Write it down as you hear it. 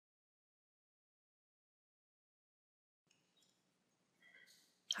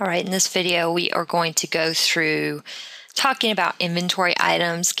All right, in this video, we are going to go through talking about inventory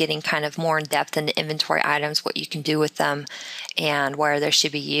items, getting kind of more in depth into inventory items, what you can do with them, and where they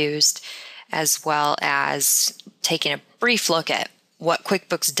should be used, as well as taking a brief look at what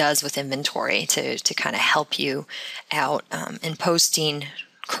QuickBooks does with inventory to kind of help you out in posting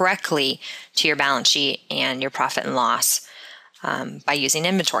correctly to your balance sheet and your profit and loss by using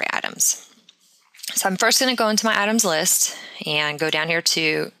inventory items. So I'm first going to go into my items list and go down here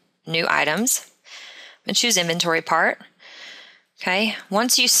to new items and choose inventory part. Okay,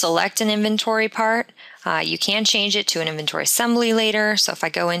 once you select an inventory part, you can change it to an inventory assembly later. So if I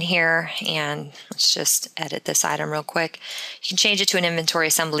go in here and let's just edit this item real quick, you can change it to an inventory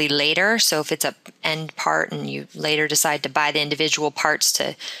assembly later. So if it's an end part and you later decide to buy the individual parts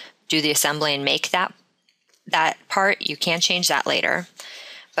to do the assembly and make that part, you can change that later.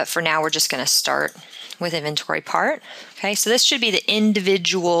 But for now, we're just going to start with inventory part. Okay, so this should be the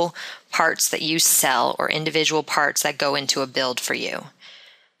individual parts that you sell or individual parts that go into a build for you.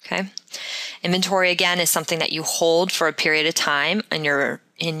 Okay, inventory again is something that you hold for a period of time in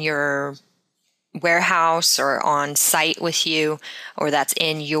your warehouse or on site with you, or that's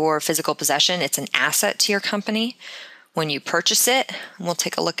in your physical possession. It's an asset to your company. When you purchase it, and we'll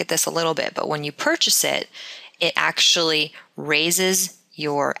take a look at this a little bit, but when you purchase it, it actually raises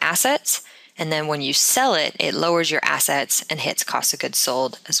your assets, and then when you sell it, it lowers your assets and hits cost of goods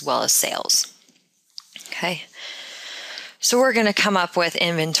sold as well as sales. Okay, so we're going to come up with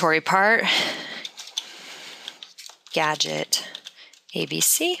inventory part, gadget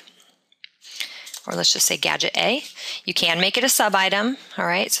ABC, or let's just say gadget A. You can make it a sub item. All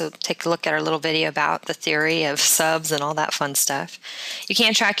right, so take a look at our little video about the theory of subs and all that fun stuff. You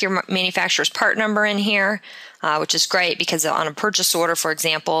can track your manufacturer's part number in here, which is great because on a purchase order, for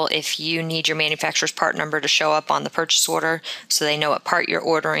example, if you need your manufacturer's part number to show up on the purchase order so they know what part you're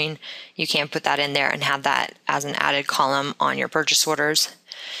ordering, you can put that in there and have that as an added column on your purchase orders.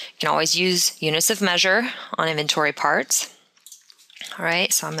 You can always use units of measure on inventory parts. All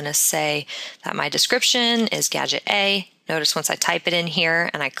right, so I'm going to say that my description is gadget A. Notice once I type it in here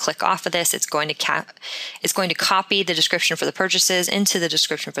and I click off of this, it's going to copy the description for the purchases into the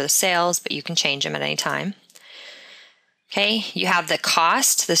description for the sales, but you can change them at any time. Okay, you have the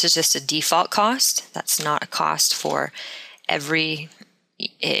cost. This is just a default cost. That's not a cost for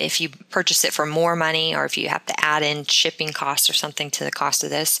if you purchase it for more money or if you have to add in shipping costs or something to the cost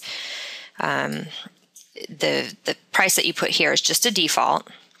of this. The price that you put here is just a default.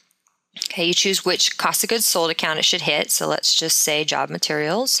 Okay, you choose which cost of goods sold account it should hit. So let's just say job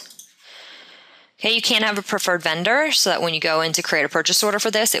materials. Okay, you can have a preferred vendor so that when you go in to create a purchase order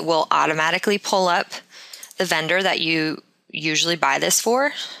for this, it will automatically pull up the vendor that you usually buy this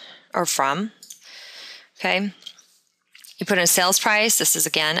for or from. Okay, you put in a sales price. This is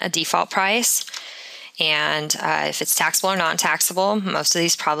again a default price. And if it's taxable or non-taxable, most of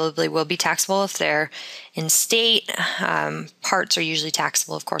these probably will be taxable if they're in state. Parts are usually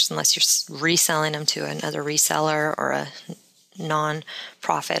taxable, of course, unless you're reselling them to another reseller or a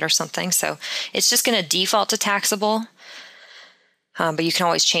non-profit or something. So it's just going to default to taxable, but you can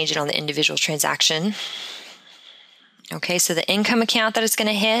always change it on the individual transaction. Okay, so the income account that it's going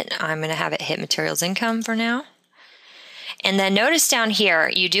to hit, I'm going to have it hit materials income for now. And then notice down here,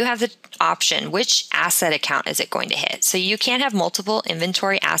 you do have the option, which asset account is it going to hit? So you can have multiple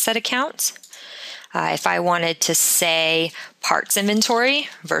inventory asset accounts. If I wanted to say parts inventory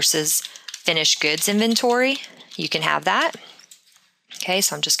versus finished goods inventory, you can have that. Okay,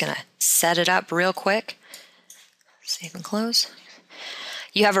 so I'm just going to set it up real quick. Save and close.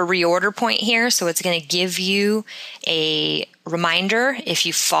 You have a reorder point here, so it's going to give you a reminder if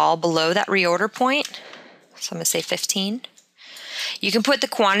you fall below that reorder point. So I'm going to say 15. You can put the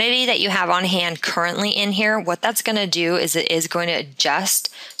quantity that you have on hand currently in here. What that's going to do is it is going to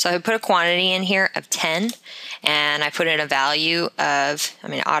adjust. So I put a quantity in here of 10 and I put in a value of,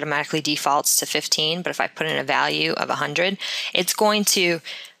 it automatically defaults to 15, but if I put in a value of 100, it's going to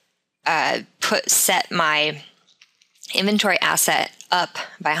set my inventory asset up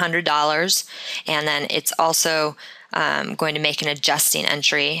by $100, and then it's also going to make an adjusting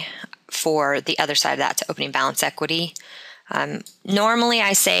entry for the other side of that to opening balance equity. Normally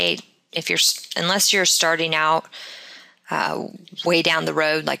I say unless you're starting out way down the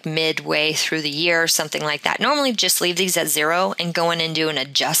road, like midway through the year, something like that, normally just leave these at 0 and go in and do an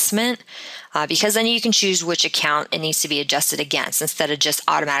adjustment because then you can choose which account it needs to be adjusted against instead of just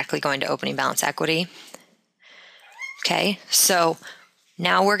automatically going to opening balance equity. Okay, so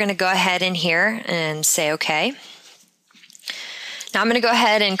now we're going to go ahead in here and say okay. Now I'm going to go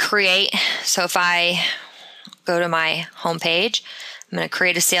ahead and create. So if I go to my home page, I'm going to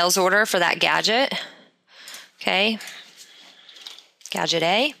create a sales order for that gadget. Okay, gadget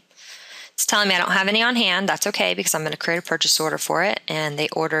A. It's telling me I don't have any on hand. That's okay because I'm going to create a purchase order for it. And they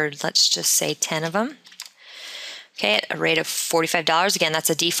ordered, let's just say 10 of them. Okay, at a rate of $45. Again, that's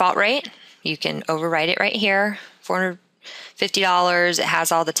a default rate. You can overwrite it right here. $450. It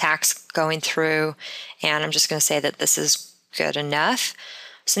has all the tax going through. And I'm just going to say that this is good enough.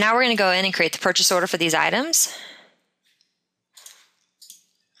 So now we're going to go in and create the purchase order for these items.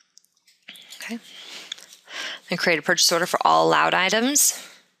 Okay. And create a purchase order for all allowed items.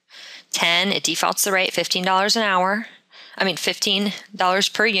 10, it defaults the rate, $15 an hour.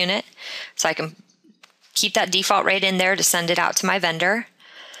 $15 per unit. So I can keep that default rate in there to send it out to my vendor.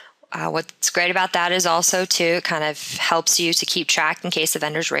 What's great about that is also too, it kind of helps you to keep track in case the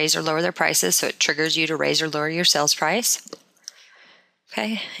vendors raise or lower their prices. So it triggers you to raise or lower your sales price.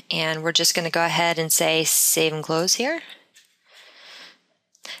 Okay, and we're just going to go ahead and say save and close here.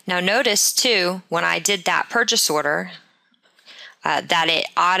 Now notice too, when I did that purchase order, that it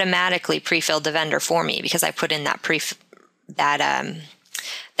automatically pre-filled the vendor for me because I put in that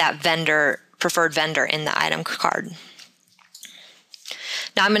vendor preferred vendor in the item card.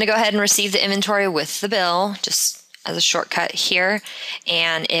 Now I'm going to go ahead and receive the inventory with the bill just as a shortcut here,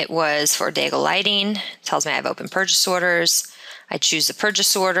 and it was for Daigle Lighting. It tells me I have open purchase orders. I choose the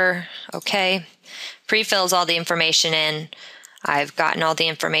purchase order. Okay, pre-fills all the information in. I've gotten all the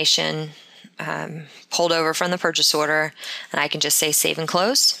information pulled over from the purchase order, and I can just say save and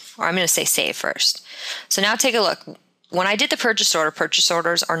close, or I'm going to say save first. So now take a look. When I did the purchase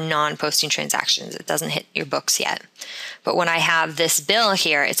orders are non-posting transactions. It doesn't hit your books yet. But when I have this bill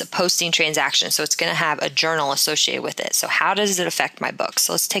here, it's a posting transaction, so it's going to have a journal associated with it. So how does it affect my books?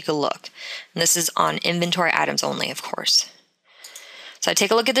 So let's take a look. And this is on inventory items only, of course. So I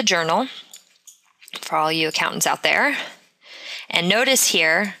take a look at the journal for all you accountants out there. And notice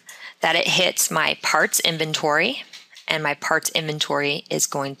here that it hits my parts inventory, and my parts inventory is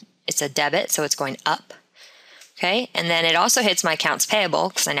it's a debit, so it's going up. Okay, and then it also hits my accounts payable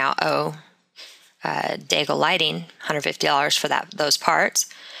because I now owe Daigle Lighting $150 for those parts.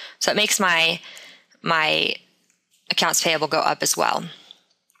 So it makes my accounts payable go up as well.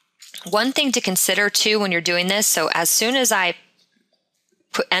 One thing to consider too when you're doing this, so as soon as I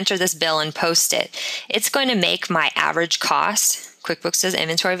enter this bill and post it, it's going to make my average cost. QuickBooks does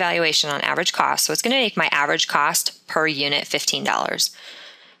inventory valuation on average cost, so it's going to make my average cost per unit $15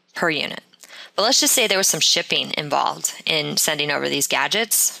 per unit. But let's just say there was some shipping involved in sending over these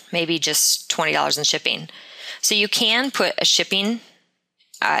gadgets, maybe just $20 in shipping. So you can put a shipping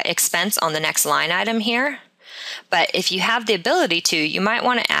expense on the next line item here, but if you have the ability to, you might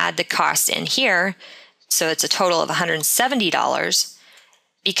want to add the cost in here, so it's a total of $170,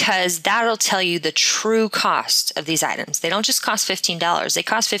 because that'll tell you the true cost of these items. They don't just cost $15, they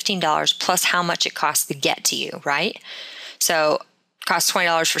cost $15 plus how much it costs to get to you, right? So it costs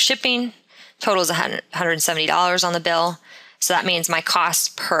 $20 for shipping, total is $170 on the bill. So that means my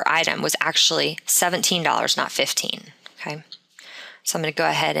cost per item was actually $17, not $15. Okay. So I'm going to go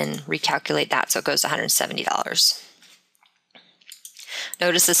ahead and recalculate that so it goes to $170.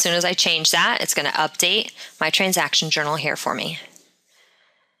 Notice as soon as I change that, it's going to update my transaction journal here for me.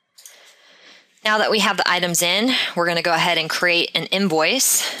 Now that we have the items in, we're going to go ahead and create an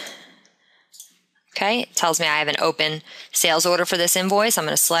invoice. Okay, it tells me I have an open sales order for this invoice. I'm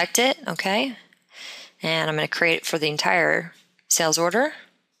going to select it, okay, and I'm going to create it for the entire sales order.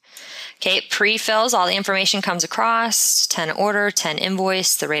 Okay, it pre-fills, all the information comes across, 10 order, 10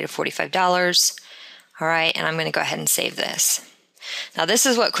 invoice, the rate of $45. All right, and I'm going to go ahead and save this. Now this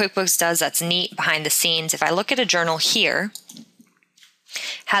is what QuickBooks does that's neat behind the scenes. If I look at a journal here, it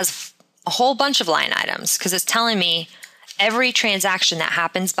has a whole bunch of line items because it's telling me every transaction that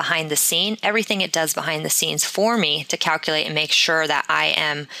happens behind the scene, everything it does behind the scenes for me to calculate and make sure that I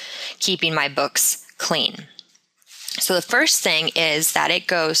am keeping my books clean. So the first thing is that it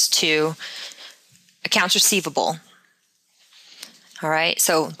goes to accounts receivable. All right,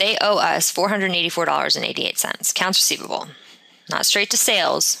 so they owe us $484.88, accounts receivable, not straight to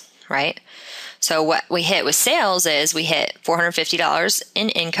sales, right? So what we hit with sales is we hit $450 in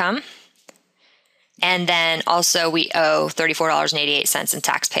income, and then also we owe $34.88 in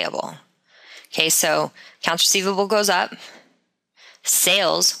tax payable. Okay, so accounts receivable goes up,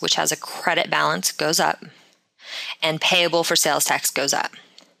 sales, which has a credit balance, goes up, and payable for sales tax goes up.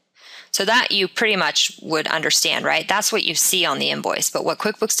 So that you pretty much would understand, right? That's what you see on the invoice. But what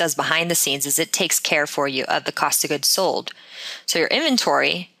QuickBooks does behind the scenes is it takes care for you of the cost of goods sold. So your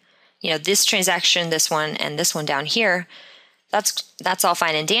inventory, this transaction, this one, and this one down here, that's all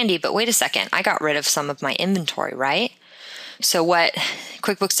fine and dandy, but wait a second, I got rid of some of my inventory, right? So what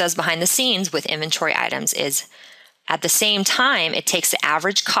QuickBooks does behind the scenes with inventory items is at the same time, it takes the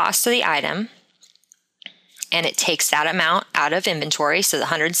average cost of the item and it takes that amount out of inventory. So the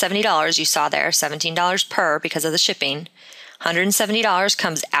 $170 you saw there, $17 per because of the shipping, $170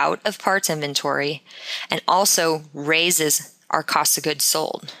 comes out of parts inventory and also raises our cost of goods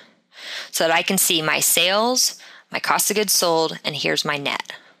sold so that I can see my sales, my cost of goods sold, and here's my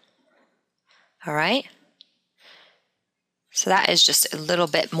net. All right. So that is just a little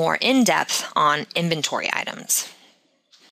bit more in depth on inventory items.